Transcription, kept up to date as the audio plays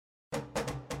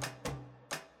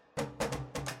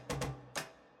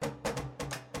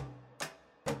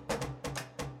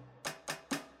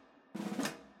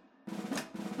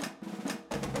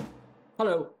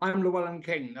Hello, I'm Llewellyn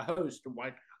King, the host of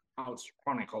White House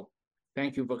Chronicle.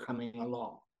 Thank you for coming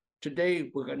along. Today,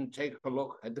 we're going to take a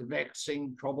look at the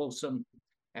vexing, troublesome,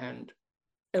 and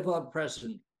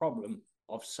ever-present problem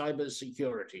of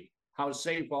cybersecurity. How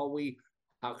safe are we?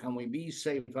 How can we be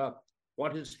safer?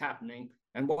 What is happening?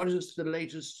 And what is the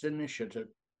latest initiative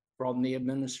from the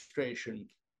administration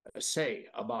say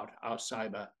about our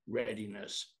cyber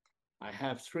readiness? I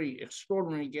have three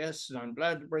extraordinary guests, and I'm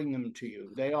glad to bring them to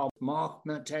you. They are Mark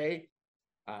Mattei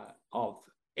of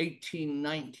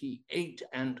 1898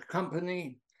 and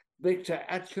Company, Victor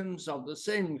Atkins of the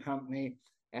same company,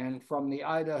 and from the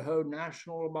Idaho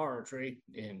National Laboratory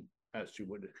in, as you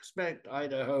would expect,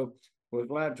 Idaho, we're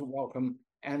glad to welcome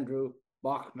Andrew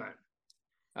Bachman.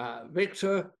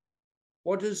 Victor,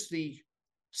 what is the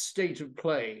state of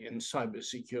play in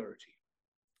cybersecurity?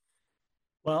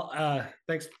 Well,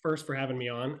 thanks first for having me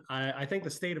on. I think the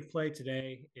state of play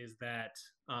today is that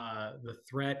the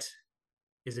threat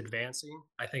is advancing.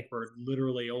 I think we're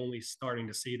literally only starting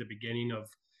to see the beginning of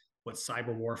what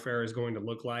cyber warfare is going to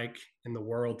look like in the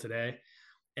world today.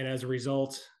 And as a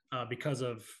result, because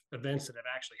of events that have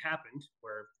actually happened,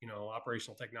 where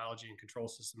operational technology and control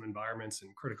system environments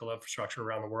and critical infrastructure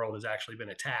around the world has actually been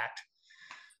attacked,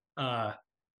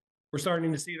 we're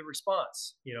starting to see the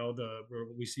response.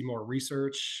 We see more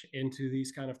research into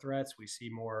these kind of threats. We see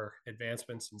more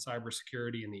advancements in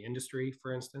cybersecurity in the industry,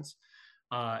 for instance.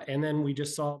 And then we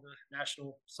just saw the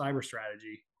national cyber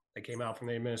strategy that came out from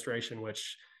the administration,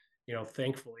 which,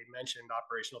 thankfully mentioned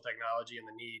operational technology and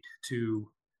the need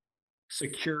to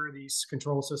secure these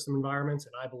control system environments.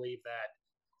 And I believe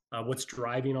that what's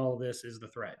driving all of this is the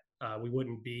threat. We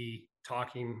wouldn't be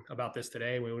talking about this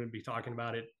today. We wouldn't be talking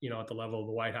about it, at the level of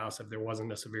the White House if there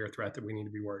wasn't a severe threat that we need to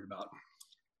be worried about.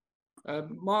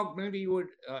 Mark, maybe you would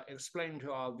explain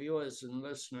to our viewers and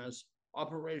listeners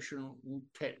operational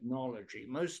technology.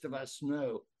 Most of us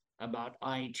know about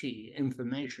IT,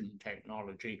 information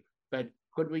technology, but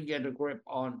could we get a grip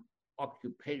on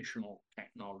occupational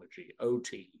technology,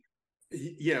 OT?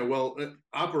 Yeah, well,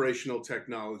 operational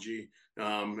technology,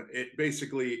 it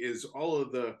basically is all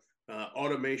of the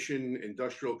automation,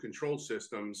 industrial control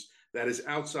systems that is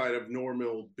outside of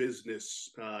normal business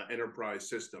enterprise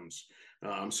systems.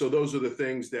 So those are the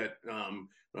things that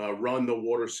run the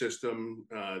water system.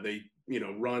 They,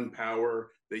 run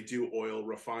power. They do oil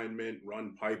refinement,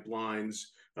 run pipelines,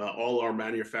 all our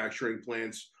manufacturing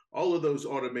plants. All of those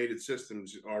automated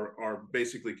systems are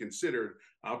basically considered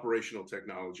operational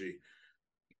technology.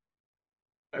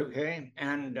 Okay,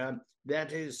 and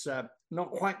that is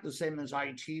not quite the same as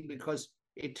IT because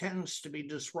it tends to be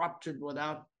disrupted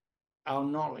without our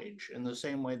knowledge in the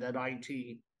same way that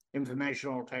IT,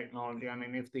 informational technology, I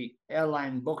mean, if the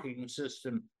airline booking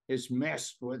system is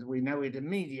messed with, we know it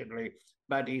immediately.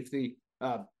 But if the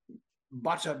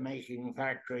butter making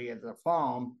factory at the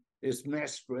farm is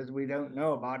messed with, we don't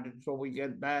know about it until we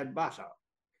get bad butter.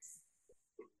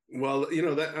 Well,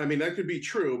 that could be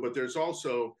true, but there's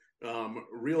also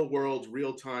real world,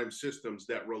 real time systems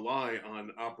that rely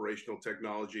on operational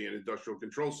technology and industrial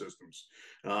control systems.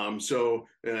 So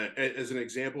as an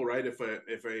example, right, if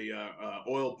a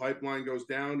oil pipeline goes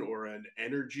down or an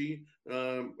energy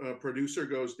producer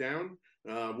goes down,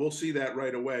 we'll see that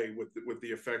right away with the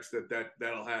effects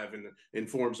that'll have in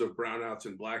forms of brownouts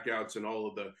and blackouts and all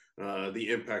of the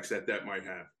impacts that might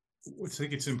have. I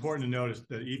think it's important to notice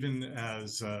that even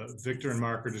as Victor and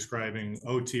Mark are describing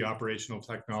OT, operational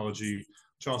technology,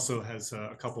 which also has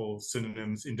a couple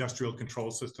synonyms, industrial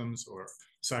control systems or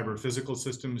cyber physical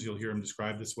systems, you'll hear them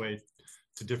described this way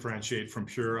to differentiate from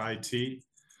pure IT,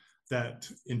 that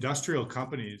industrial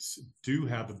companies do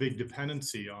have a big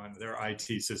dependency on their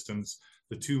IT systems.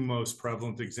 The two most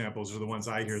prevalent examples are the ones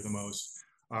I hear the most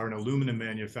are an aluminum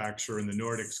manufacturer in the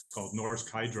Nordics called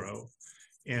Norsk Hydro,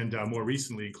 and more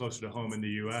recently, closer to home in the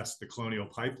US, the Colonial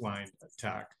Pipeline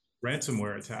attack,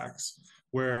 ransomware attacks,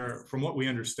 where from what we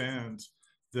understand,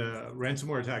 the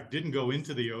ransomware attack didn't go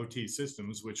into the OT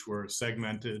systems, which were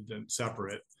segmented and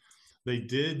separate. They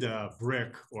did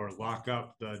brick or lock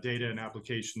up the data and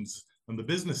applications on the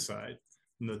business side.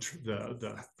 And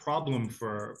the problem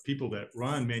for people that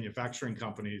run manufacturing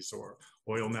companies or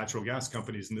oil, natural gas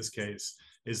companies in this case,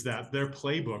 is that their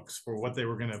playbooks for what they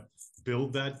were going to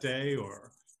build that day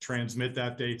or transmit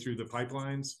that day through the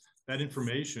pipelines, that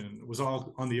information was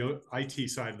all on the IT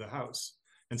side of the house.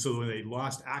 And so when they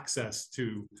lost access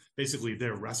to basically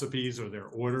their recipes or their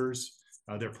orders,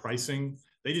 their pricing,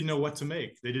 they didn't know what to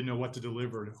make. They didn't know what to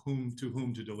deliver, to whom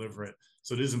to deliver it.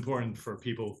 So it is important for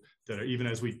people that are, even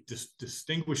as we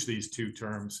distinguish these two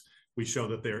terms, we show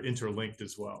that they're interlinked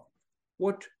as well.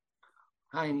 What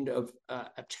kind of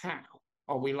attack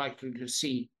are we likely to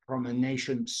see from a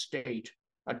nation state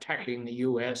attacking the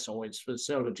US or its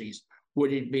facilities?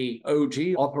 Would it be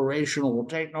OT, operational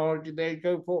technology they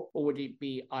go for, or would it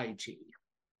be IT?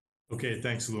 Okay,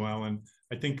 thanks, Llewellyn.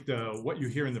 I think what you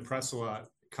hear in the press a lot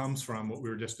comes from what we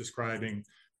were just describing,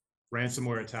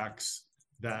 ransomware attacks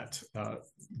that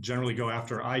generally go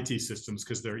after IT systems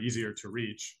because they're easier to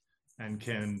reach and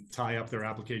can tie up their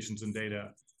applications and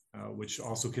data, which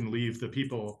also can leave the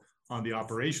people on the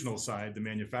operational side, the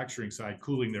manufacturing side,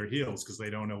 cooling their heels because they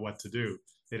don't know what to do.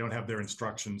 They don't have their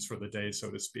instructions for the day,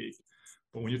 so to speak.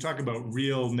 But when you talk about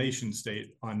real nation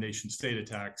state on nation state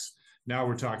attacks, now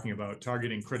we're talking about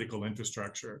targeting critical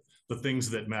infrastructure, the things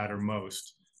that matter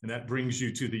most. And that brings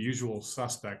you to the usual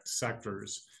suspect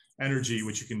sectors, energy,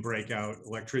 which you can break out,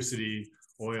 electricity,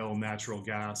 oil, natural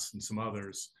gas, and some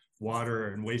others,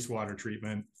 water and wastewater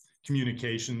treatment,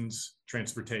 communications,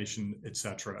 transportation,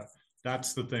 etc.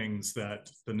 That's the things that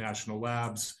the national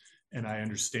labs, and I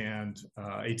understand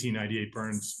 1898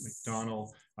 Burns McDonnell,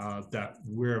 that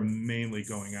we're mainly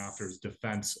going after is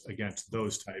defense against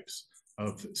those types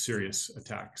of serious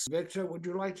attacks. Victor, would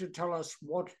you like to tell us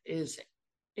what is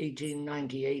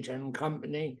 1898 and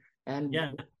Company, and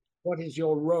what is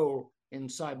your role in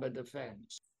cyber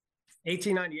defense?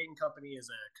 1898 and Company is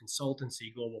a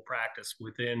consultancy global practice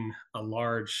within a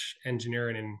large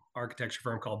engineering and architecture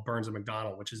firm called Burns &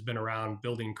 McDonnell, which has been around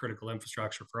building critical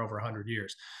infrastructure for over 100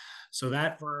 years. So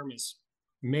that firm is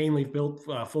mainly built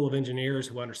full of engineers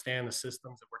who understand the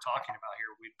systems that we're talking about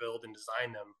here. We build and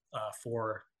design them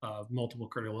for multiple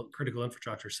critical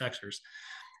infrastructure sectors.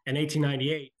 In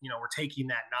 1898, we're taking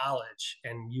that knowledge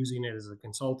and using it as a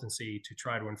consultancy to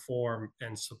try to inform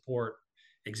and support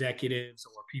executives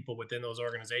or people within those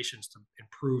organizations to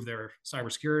improve their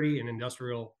cybersecurity and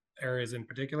industrial areas in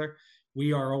particular.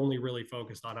 We are only really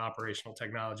focused on operational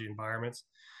technology environments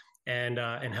and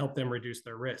help them reduce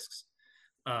their risks.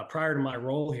 Prior to my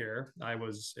role here, I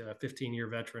was a 15-year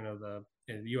veteran of the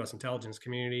U.S. intelligence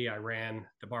community. I ran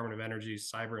Department of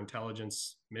Energy's cyber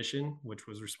intelligence mission, which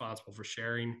was responsible for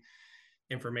sharing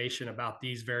information about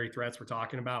these very threats we're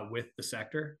talking about with the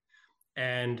sector.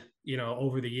 And,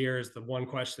 over the years, the one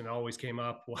question that always came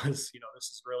up was, this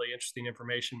is really interesting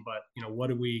information, but, what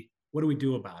do we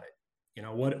do about it?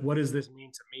 What does this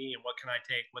mean to me, and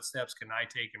what steps can I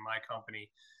take in my company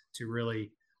to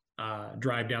really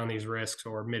drive down these risks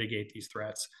or mitigate these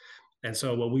threats? And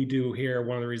so what we do here,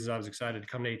 one of the reasons I was excited to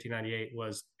come to 1898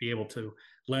 was be able to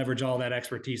leverage all that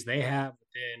expertise they have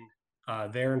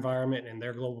within their environment and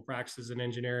their global practices in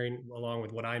engineering, along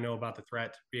with what I know about the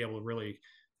threat, to be able to really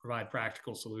provide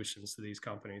practical solutions to these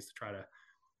companies to try to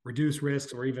reduce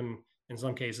risks, or even in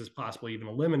some cases possibly even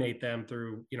eliminate them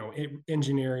through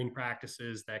engineering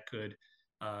practices that could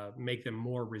make them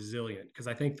more resilient. Because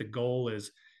I think the goal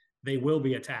is they will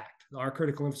be attacked. Our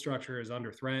critical infrastructure is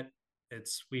under threat.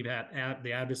 We've had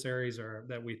the adversaries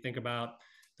that we think about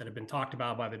that have been talked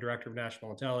about by the Director of National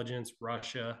Intelligence,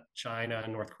 Russia, China,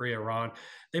 North Korea, Iran.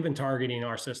 They've been targeting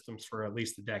our systems for at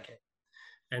least a decade.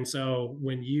 And so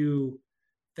when you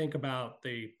think about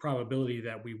the probability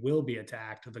that we will be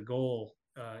attacked, the goal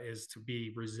is to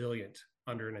be resilient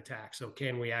under an attack. So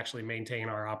can we actually maintain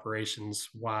our operations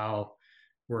while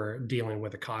we're dealing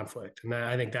with a conflict? And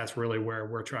I think that's really where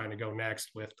we're trying to go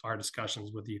next with our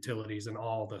discussions with the utilities and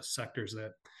all the sectors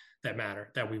that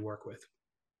matter, that we work with.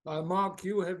 Mark,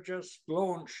 you have just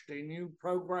launched a new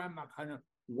program, a kind of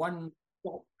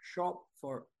one-stop shop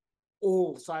for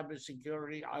all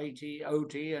cybersecurity, IT,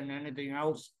 OT, and anything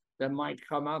else that might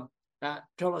come up.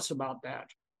 Tell us about that.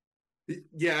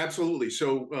 Yeah, absolutely.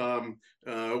 So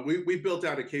we built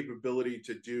out a capability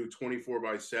to do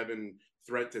 24/7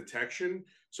 threat detection.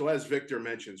 So as Victor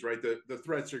mentions, right, the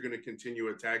threats are going to continue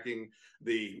attacking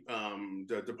the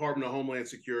Department of Homeland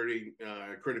Security,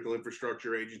 Critical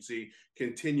Infrastructure Agency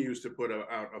continues to put out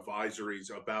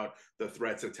advisories about the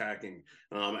threats attacking.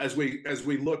 As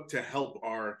we look to help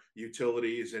our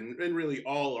utilities and really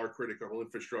all our critical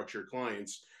infrastructure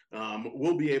clients,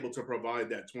 we'll be able to provide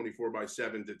that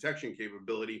 24/7 detection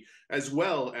capability, as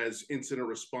well as incident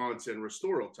response and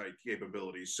restoral type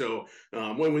capabilities. So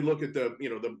when we look at the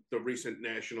recent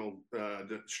national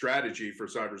strategy for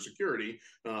cybersecurity,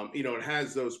 it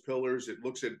has those pillars. It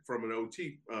looks at from an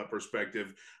OT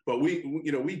perspective, but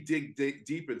we dig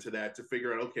deep into that to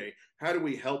figure out, okay, how do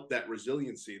we help that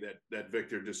resiliency that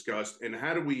Victor discussed, and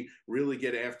how do we really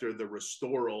get after the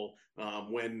restoral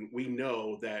when we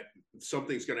know that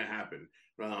something's going to happen?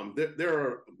 There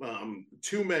are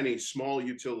too many small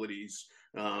utilities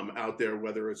out there,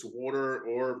 whether it's water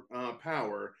or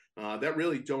power, that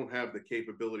really don't have the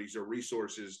capabilities or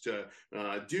resources to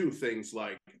do things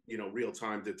like,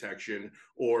 real-time detection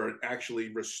or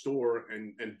actually restore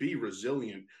and be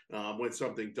resilient when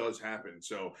something does happen.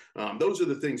 So those are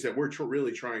the things that we're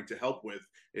really trying to help with,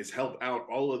 is help out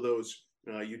all of those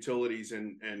utilities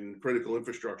and critical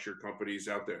infrastructure companies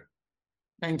out there.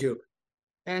 Thank you.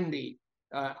 Andy,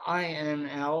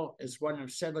 INL is one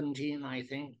of 17, I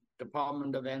think,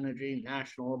 Department of Energy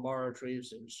national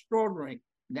laboratories, an extraordinary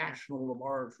national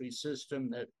laboratory system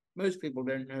that most people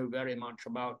don't know very much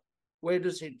about. Where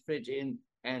does it fit in,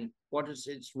 and what is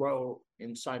its role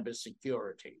in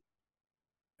cybersecurity?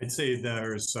 I'd say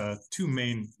there's two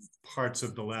main parts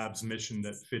of the lab's mission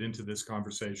that fit into this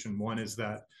conversation. One is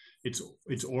that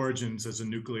its origins as a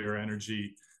nuclear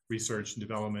energy research and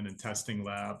development and testing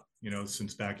lab,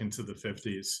 since back into the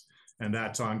 50s. And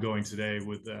that's ongoing today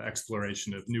with the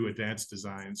exploration of new advanced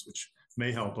designs, which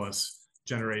may help us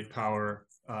generate power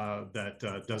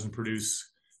that doesn't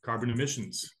produce carbon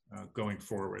emissions going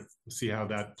forward. We'll see how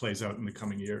that plays out in the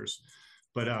coming years.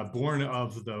 But born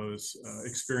of those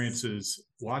experiences,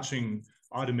 watching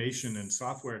automation and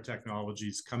software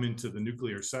technologies come into the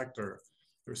nuclear sector,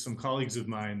 there's some colleagues of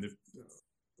mine that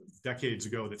decades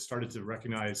ago that started to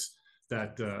recognize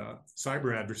that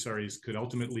cyber adversaries could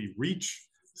ultimately reach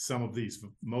some of these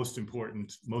most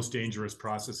important, most dangerous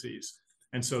processes.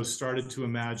 And so started to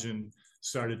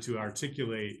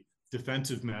articulate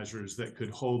defensive measures that could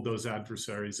hold those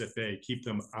adversaries at bay, keep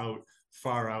them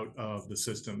far out of the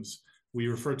systems. We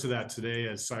refer to that today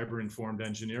as cyber-informed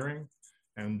engineering.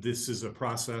 And this is a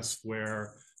process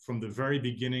where from the very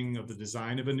beginning of the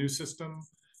design of a new system,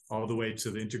 all the way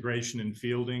to the integration and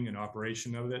fielding and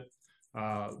operation of it,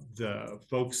 the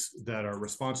folks that are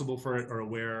responsible for it are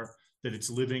aware that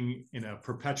it's living in a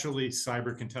perpetually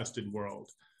cyber-contested world.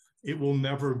 It will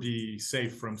never be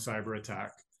safe from cyber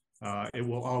attack. It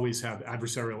will always have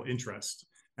adversarial interest.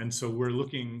 And so we're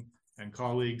looking, and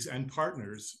colleagues and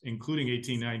partners, including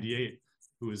 1898,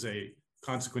 who is a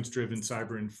consequence-driven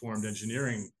cyber-informed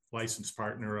engineering licensed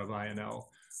partner of INL,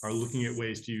 are looking at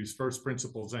ways to use first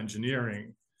principles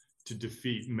engineering to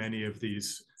defeat many of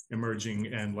these emerging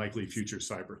and likely future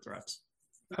cyber threats.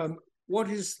 What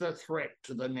is the threat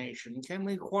to the nation? Can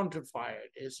we quantify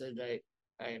it? Is it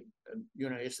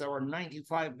is there a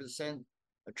 95%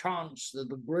 chance that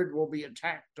the grid will be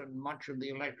attacked and much of the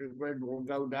electric grid will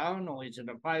go down, or is it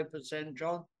a 5%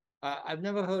 chance? I've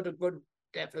never heard a good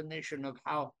definition of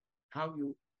how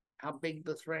big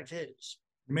the threat is.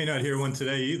 You may not hear one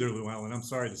today either, Llewellyn. I'm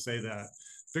sorry to say that.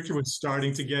 Victor was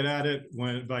starting to get at it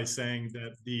by saying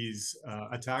that these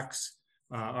attacks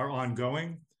are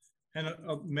ongoing, and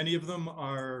many of them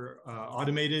are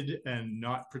automated and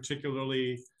not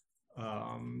particularly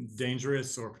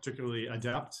dangerous or particularly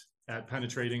adept at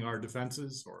penetrating our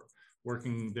defenses or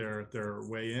working their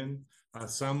way in.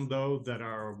 Some, though, that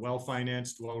are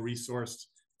well-financed, well-resourced,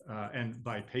 and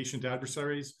by patient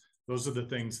adversaries, those are the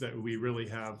things that we really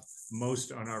have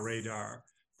most on our radar.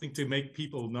 I think to make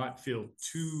people not feel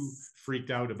too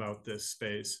freaked out about this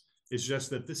space is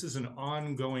just that this is an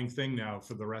ongoing thing now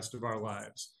for the rest of our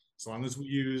lives. As long as we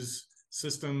use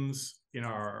systems in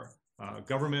our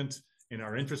government, in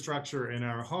our infrastructure, in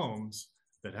our homes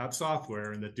that have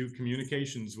software and that do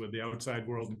communications with the outside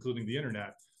world, including the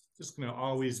internet, it's going to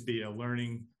always be a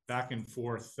learning back and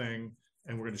forth thing.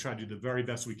 And we're going to try to do the very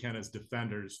best we can as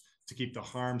defenders to keep the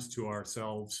harms to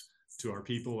ourselves, to our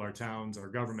people, our towns, our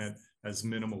government as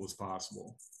minimal as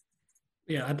possible.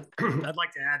 Yeah, I'd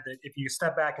like to add that if you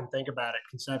step back and think about it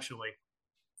conceptually,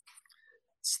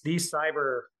 these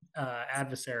cyber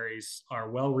adversaries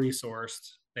are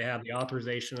well-resourced. They have the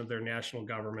authorization of their national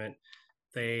government.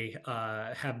 They're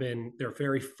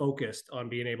very focused on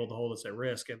being able to hold us at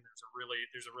risk. And there's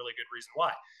a really good reason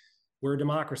why. We're a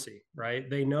democracy, right?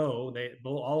 They know,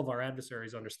 all of our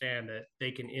adversaries understand that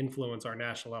they can influence our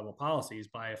national level policies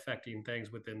by affecting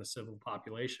things within the civil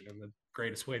population. And the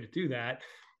greatest way to do that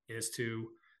is to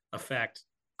affect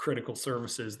critical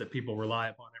services that people rely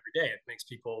upon every day. It makes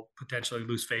people potentially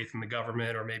lose faith in the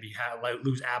government or maybe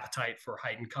lose appetite for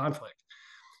heightened conflict.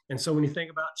 And so when you think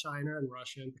about China and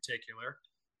Russia in particular,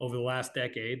 over the last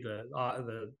decade,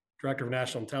 the Director of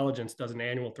National Intelligence does an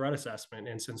annual threat assessment.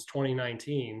 And since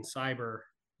 2019, cyber,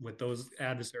 with those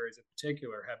adversaries in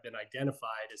particular, have been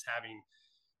identified as having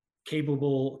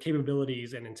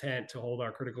capabilities and intent to hold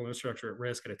our critical infrastructure at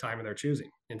risk at a time of their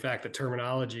choosing. In fact, the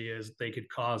terminology is they could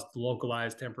cause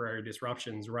localized temporary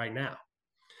disruptions right now.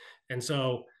 And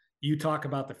so you talk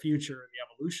about the future and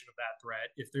the evolution of that threat.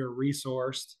 If they're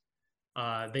resourced,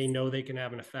 they know they can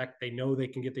have an effect. They know they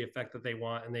can get the effect that they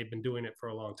want, and they've been doing it for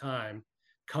a long time.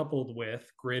 coupled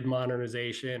with grid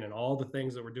modernization and all the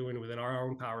things that we're doing within our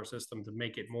own power system to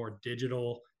make it more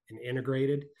digital and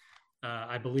integrated,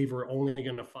 I believe we're only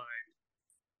going to find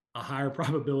a higher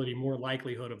probability, more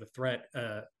likelihood of a threat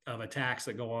of attacks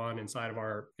that go on inside of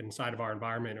our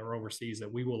environment or overseas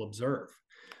that we will observe.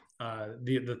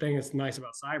 The thing that's nice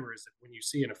about cyber is that when you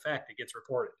see an effect, it gets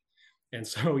reported. And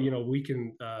so, we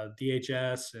can,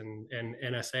 DHS and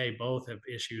NSA both have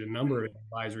issued a number of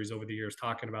advisories over the years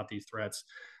talking about these threats.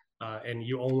 And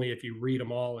if you read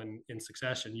them all in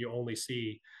succession, you only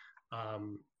see a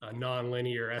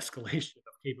nonlinear escalation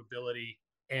of capability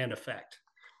and effect.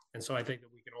 And so I think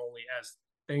that we can only, as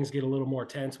things get a little more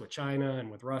tense with China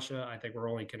and with Russia, I think we're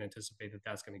only can anticipate that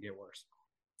that's going to get worse.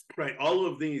 Right. All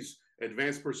of these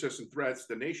advanced persistent threats,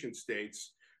 the nation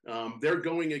states, they're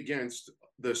going against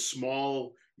the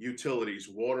small utilities,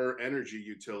 water, energy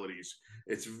utilities.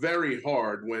 It's very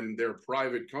hard when they're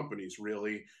private companies,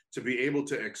 really, to be able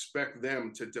to expect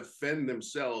them to defend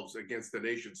themselves against the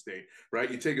nation state,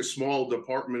 right? You take a small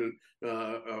department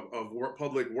of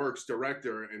public works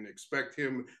director and expect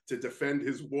him to defend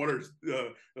his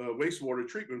wastewater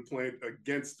treatment plant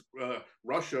against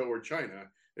Russia or China.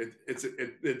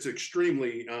 It's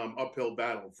extremely uphill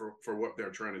battle for what they're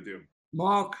trying to do.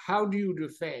 Mark, how do you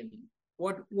defend?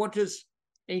 What does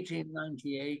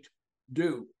 1898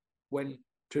 do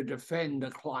to defend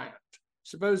a client?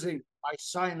 Supposing I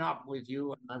sign up with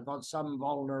you and I've got some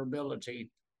vulnerability,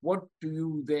 what do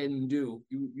you then do?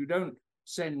 You don't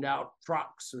send out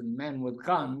trucks and men with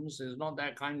guns. There's not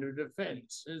that kind of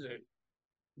defense, is it?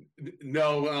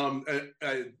 No,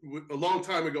 a long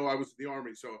time ago I was in the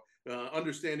Army, so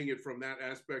understanding it from that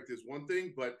aspect is one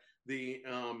thing, but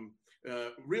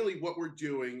really what we're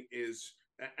doing is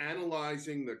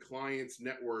analyzing the client's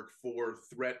network for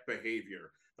threat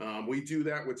behavior. We do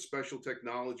that with special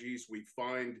technologies. We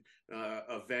find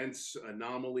events,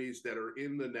 anomalies that are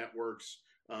in the networks,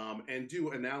 and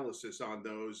do analysis on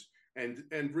those and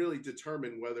really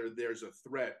determine whether there's a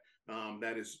threat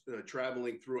that is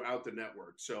traveling throughout the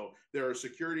network. So there are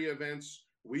security events.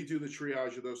 We do the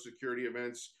triage of those security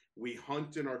events. We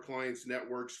hunt in our clients'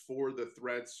 networks for the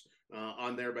threats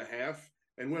on their behalf.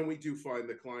 And when we do find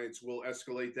the clients, we'll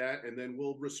escalate that, and then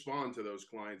we'll respond to those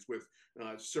clients with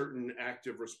certain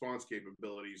active response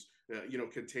capabilities,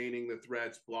 containing the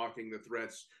threats, blocking the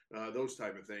threats, those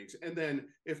type of things. And then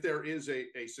if there is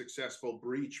a successful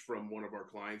breach from one of our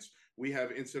clients, we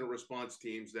have incident response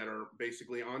teams that are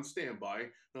basically on standby,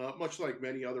 much like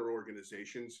many other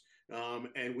organizations.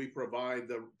 And we provide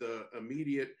the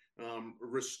immediate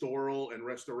restoral and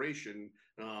restoration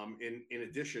in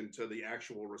addition to the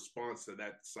actual response to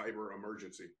that cyber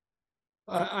emergency.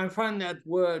 I find that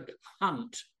word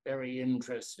hunt very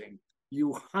interesting.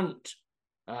 You hunt.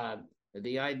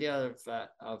 The idea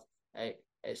of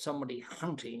somebody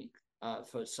hunting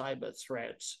for cyber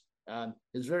threats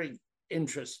is very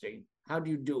interesting. How do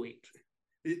you do it?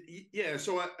 Yeah,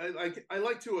 so I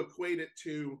like to equate it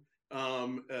to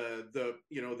the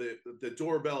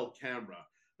doorbell camera.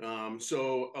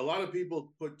 So a lot of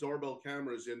people put doorbell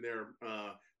cameras in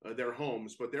their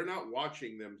homes, but they're not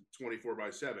watching them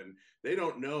 24/7. They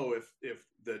don't know if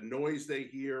the noise they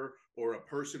hear or a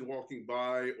person walking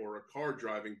by or a car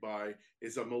driving by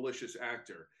is a malicious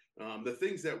actor. The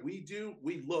things that we do,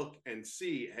 we look and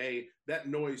see, hey, that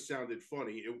noise sounded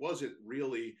funny. It wasn't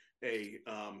really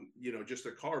just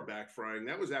a car backfiring.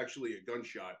 That was actually a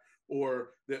gunshot.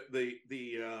 Or the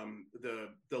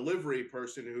delivery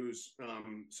person who's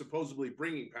supposedly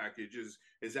bringing packages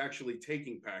is actually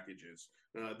taking packages.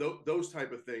 Those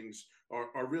type of things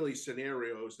are really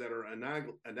scenarios that are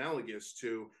analogous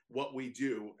to what we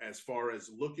do as far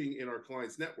as looking in our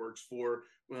clients' networks for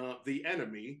the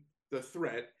enemy, the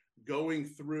threat, going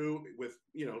through with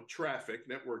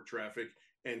network traffic,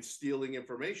 and stealing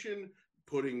information,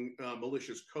 putting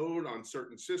malicious code on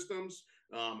certain systems,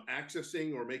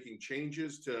 accessing or making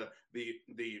changes to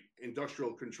the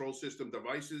industrial control system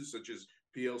devices such as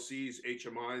PLCs,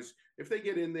 HMIs. If they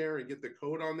get in there and get the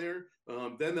code on there,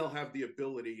 then they'll have the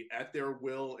ability at their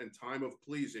will and time of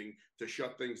pleasing to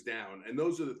shut things down. And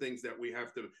those are the things that we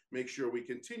have to make sure we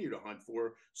continue to hunt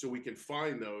for, so we can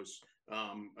find those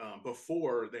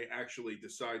before they actually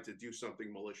decide to do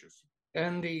something malicious.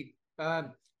 Andy,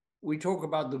 we talk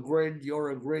about the grid.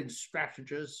 You're a grid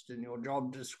strategist in your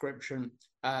job description.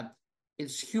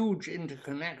 It's huge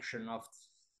interconnection of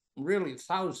really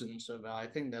thousands of, I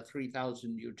think there are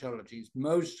 3,000 utilities.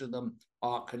 Most of them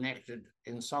are connected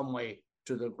in some way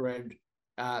to the grid.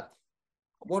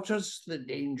 What is the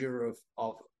danger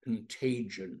of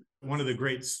contagion? One of the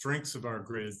great strengths of our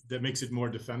grid that makes it more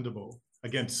defendable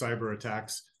against cyber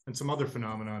attacks and some other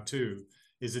phenomena too,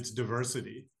 is its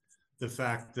diversity. The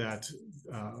fact that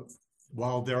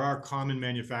while there are common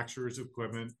manufacturers of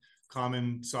equipment,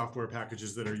 common software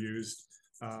packages that are used,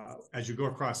 as you go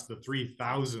across the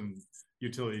 3,000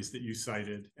 utilities that you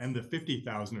cited and the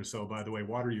 50,000 or so, by the way,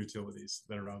 water utilities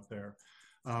that are out there,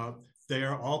 they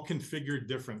are all configured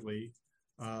differently.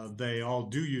 They all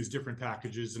do use different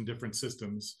packages and different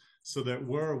systems, so that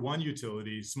were one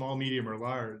utility, small, medium, or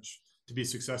large, to be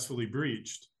successfully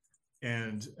breached,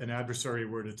 and an adversary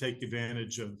were to take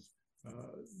advantage of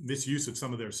misuse of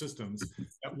some of their systems,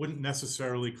 that wouldn't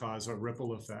necessarily cause a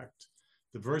ripple effect.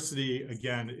 Diversity,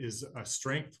 again, is a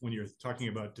strength when you're talking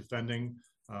about defending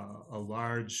a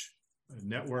large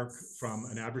network from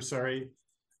an adversary.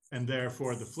 And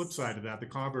therefore, the flip side of that, the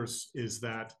converse, is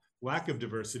that lack of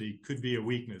diversity could be a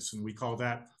weakness, and we call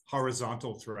that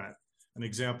horizontal threat. An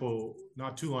example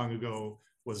not too long ago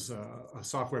was a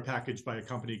software package by a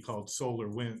company called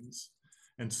SolarWinds.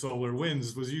 And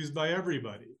SolarWinds was used by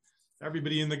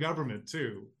everybody in the government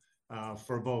too,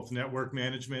 for both network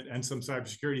management and some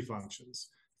cybersecurity functions.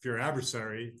 If you're an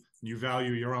adversary, you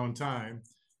value your own time,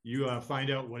 you find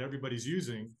out what everybody's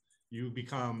using, you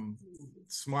become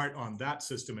smart on that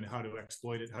system and how to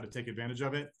exploit it, how to take advantage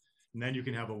of it. And then you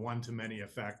can have a one-to-many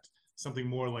effect, something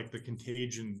more like the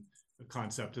contagion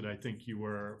concept that I think you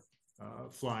were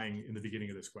flying in the beginning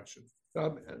of this question.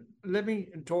 Let me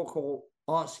talk or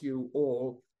ask you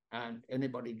all, and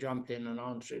anybody jump in and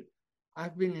answer it.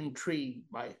 I've been intrigued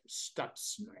by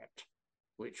Stuxnet,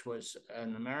 which was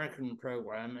an American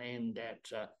program aimed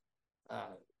at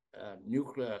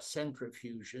nuclear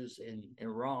centrifuges in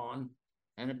Iran,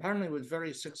 and apparently was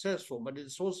very successful, but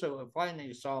it's also a fine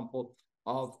example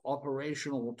of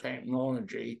operational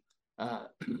technology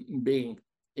being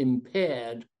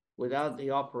impaired without the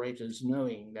operators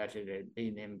knowing that it had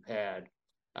been impaired.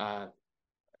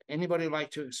 Anybody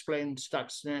like to explain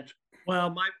Stuxnet?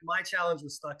 Well, my challenge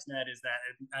with Stuxnet is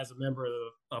that as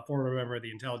a former member of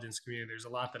the intelligence community, there's a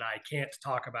lot that I can't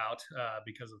talk about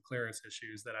because of clearance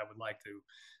issues that I would like to,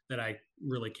 that I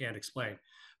really can't explain.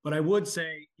 But I would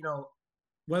say,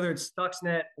 whether it's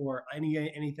Stuxnet or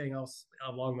anything else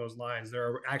along those lines, there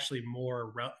are actually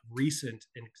more recent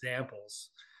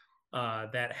examples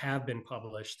that have been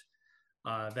published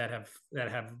that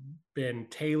have been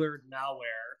tailored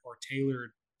malware or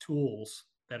tailored tools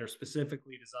that are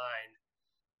specifically designed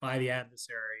by the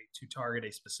adversary to target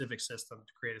a specific system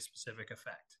to create a specific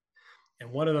effect.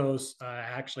 And one of those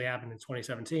actually happened in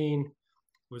 2017.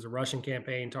 It was a Russian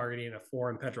campaign targeting a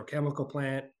foreign petrochemical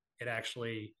plant.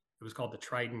 It was called the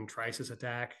Triton Trisis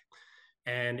attack.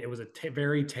 And it was a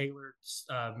very tailored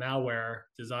malware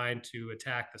designed to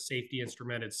attack the safety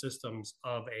instrumented systems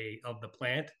of the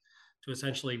plant to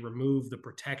essentially remove the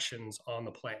protections on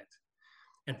the plant.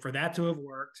 And for that to have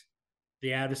worked,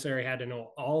 the adversary had to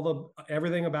know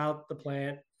everything about the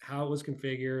plant, how it was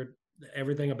configured,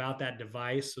 everything about that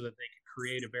device, so that they could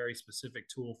create a very specific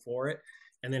tool for it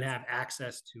and then have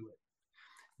access to it.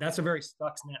 That's a very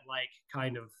Stuxnet-like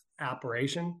kind of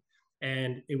operation.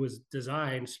 And it was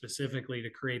designed specifically to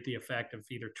create the effect of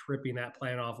either tripping that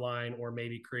plant offline or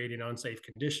maybe creating unsafe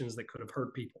conditions that could have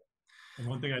hurt people. And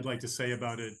one thing I'd like to say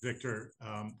about it, Victor,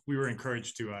 we were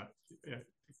encouraged to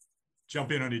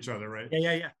jump in on each other, right?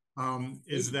 Yeah.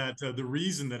 Is that the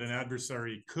reason that an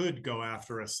adversary could go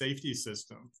after a safety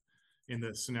system in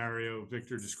the scenario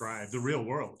Victor described, the real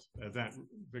world event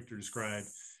Victor described,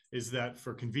 is that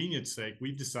for convenience sake,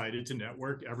 we've decided to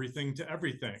network everything to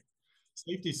everything.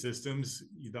 Safety systems,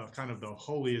 kind of the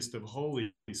holiest of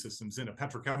holy systems in a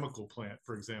petrochemical plant,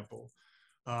 for example,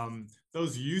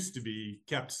 those used to be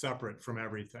kept separate from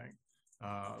everything.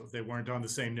 They weren't on the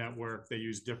same network. They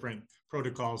used different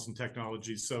protocols and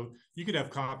technologies. So you could have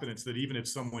confidence that even if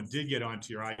someone did get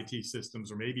onto your IT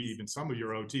systems or maybe even some of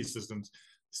your OT systems,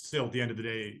 still at the end of the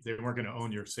day, they weren't going to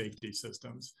own your safety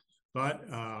systems. But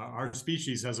our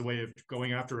species has a way of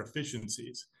going after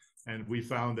efficiencies. And we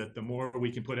found that the more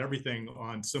we can put everything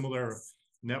on similar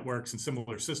networks and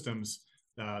similar systems,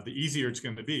 the easier it's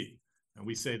going to be. And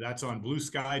we say that's on blue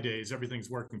sky days, everything's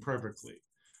working perfectly.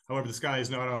 However, the sky is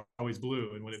not always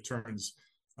blue. And when it turns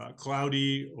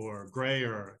cloudy or gray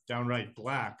or downright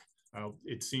black,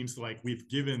 it seems like we've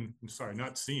given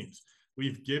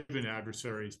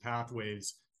adversaries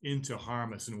pathways into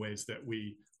harm us in ways that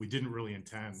we didn't really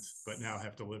intend, but now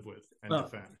have to live with and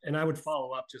defend. And I would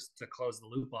follow up just to close the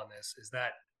loop on this, is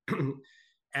that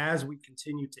as we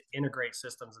continue to integrate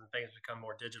systems and things become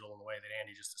more digital in the way that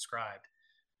Andy just described,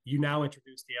 you now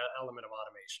introduce the element of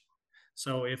automation.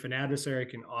 So if an adversary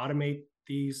can automate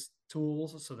these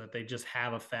tools so that they just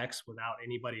have effects without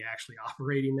anybody actually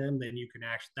operating them, then you can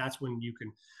actually, that's when you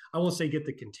can, I won't say get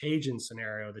the contagion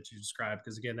scenario that you described,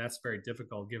 because again, that's very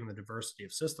difficult given the diversity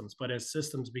of systems. But as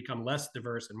systems become less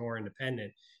diverse and more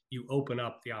independent, you open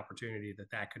up the opportunity that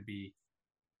that could be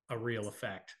a real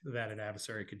effect that an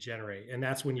adversary could generate. And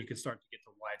that's when you can start to get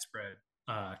the widespread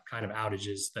kind of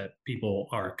outages that people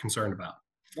are concerned about.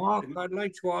 Mark, I'd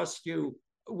like to ask you,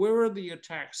 where are the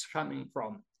attacks coming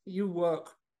from? You work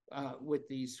with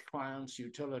these clients,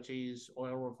 utilities,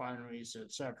 oil refineries,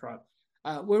 etc.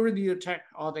 Where are the attacks?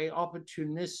 Are they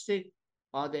opportunistic?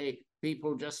 Are they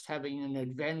people just having an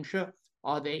adventure?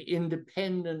 Are they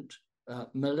independent,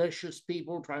 malicious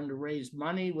people trying to raise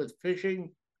money with phishing?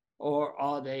 Or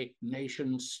are they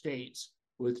nation states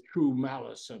with true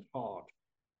malice at heart?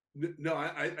 No,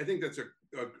 I think that's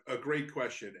a great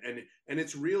question, and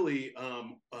it's really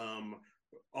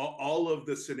all of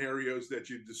the scenarios that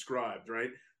you described,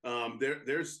 right?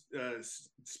 There's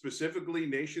specifically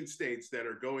nation states that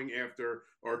are going after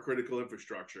our critical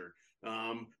infrastructure,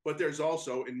 but there's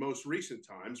also, in most recent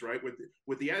times, right,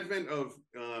 with the advent of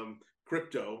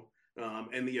crypto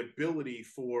and the ability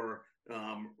for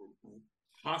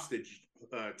hostage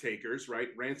takers,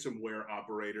 right, ransomware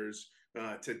operators,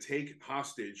 to take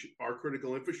hostage our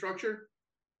critical infrastructure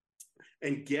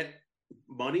and get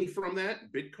money from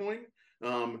that, Bitcoin,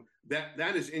 that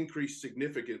has increased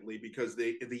significantly because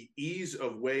the ease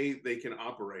of way they can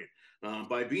operate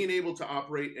by being able to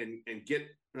operate and get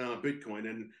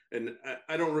Bitcoin. And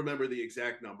I don't remember the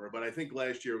exact number, but I think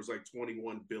last year it was like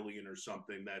 21 billion or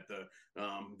something that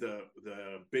the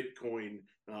Bitcoin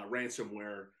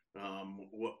ransomware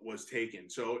was taken.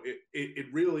 So it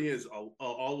really is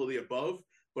all of the above,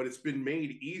 but it's been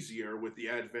made easier with the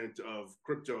advent of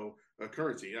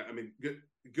cryptocurrency. I mean,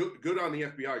 good on the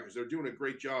FBI, because they're doing a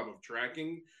great job of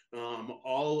tracking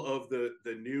all of the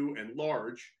new and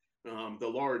large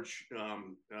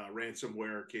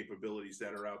ransomware capabilities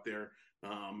that are out there,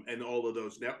 and all of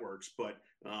those networks. But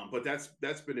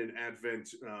that's been an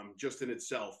advent just in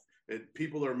itself.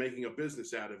 People are making a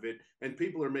business out of it, and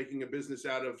people are making a business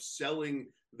out of selling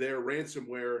their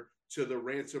ransomware to the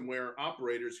ransomware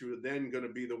operators, who are then going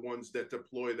to be the ones that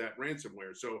deploy that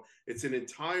ransomware. So it's an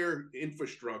entire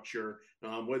infrastructure,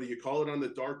 whether you call it on the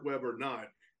dark web or not.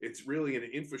 It's really an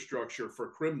infrastructure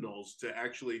for criminals to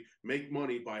actually make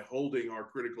money by holding our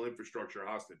critical infrastructure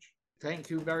hostage. Thank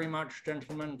you very much,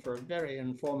 gentlemen, for a very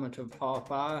informative half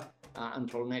hour.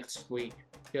 Until next week.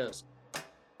 Cheers.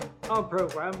 Our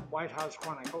program, White House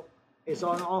Chronicle, is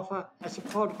on offer as a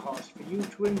podcast for you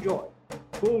to enjoy.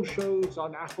 Full shows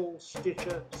on Apple,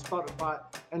 Stitcher, Spotify,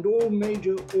 and all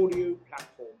major audio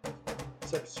platforms.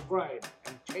 Subscribe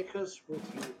and take us with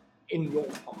you in your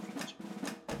pocket.